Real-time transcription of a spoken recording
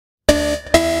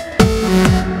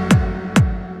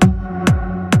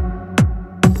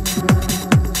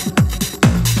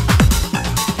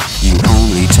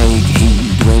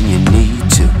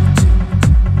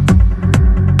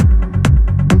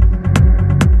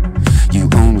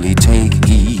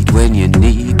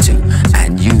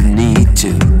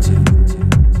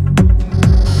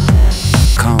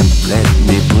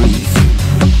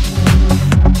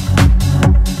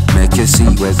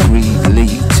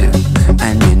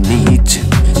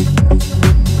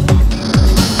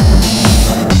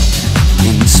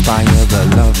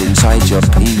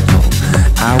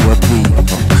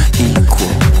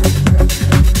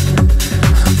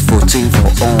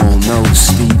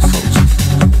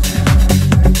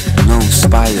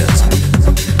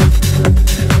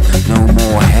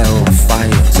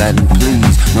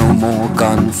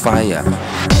fire.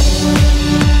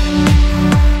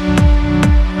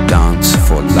 Dance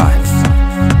for life.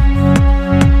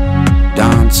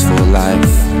 Dance for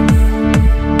life.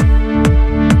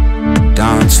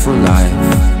 Dance for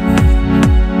life.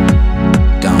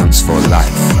 Dance for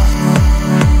life.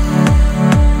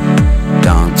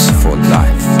 Dance for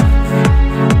life.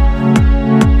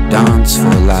 Dance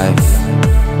for life.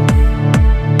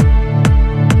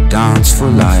 Dance for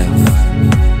life.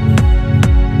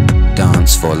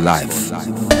 Dance for life.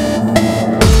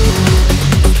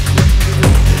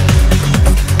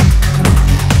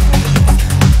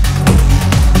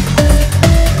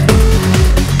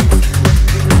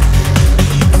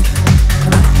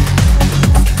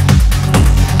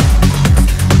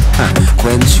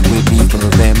 Quench we people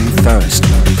them thirst.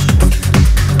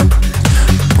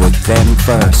 Put them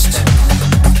first.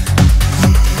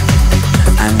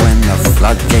 And when the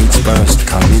floodgates burst,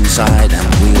 come inside and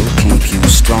we'll keep you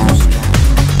strong.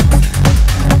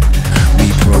 We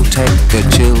protect the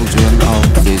children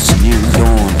of this new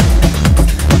dawn.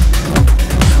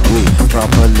 We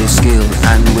properly skilled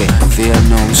and we fear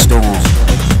no storm.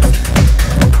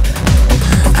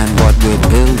 And what we're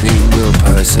building will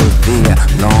persevere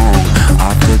long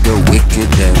after the wicked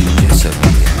then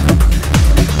disappear.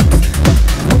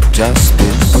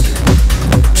 Justice,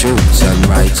 truths and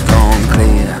rights gone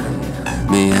clear.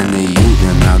 Me and the youth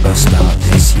are not gonna stop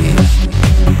this year.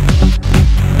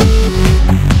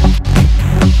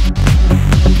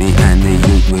 Me and the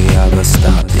youth, we are gonna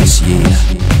stop this year.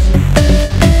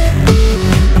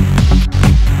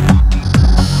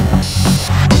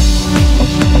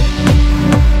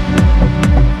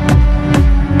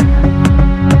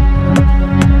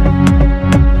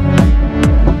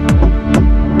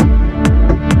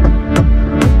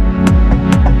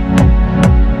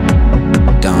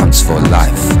 Dance for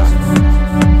life.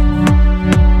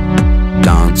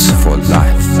 Dance for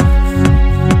life.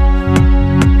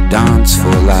 Dance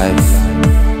for life.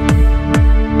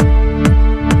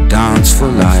 Dance for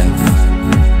life.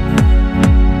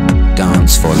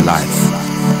 Dance for life.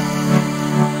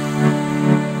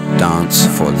 Dance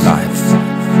for life.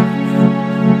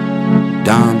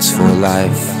 Dance for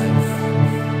life.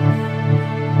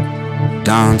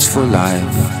 Dance for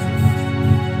life.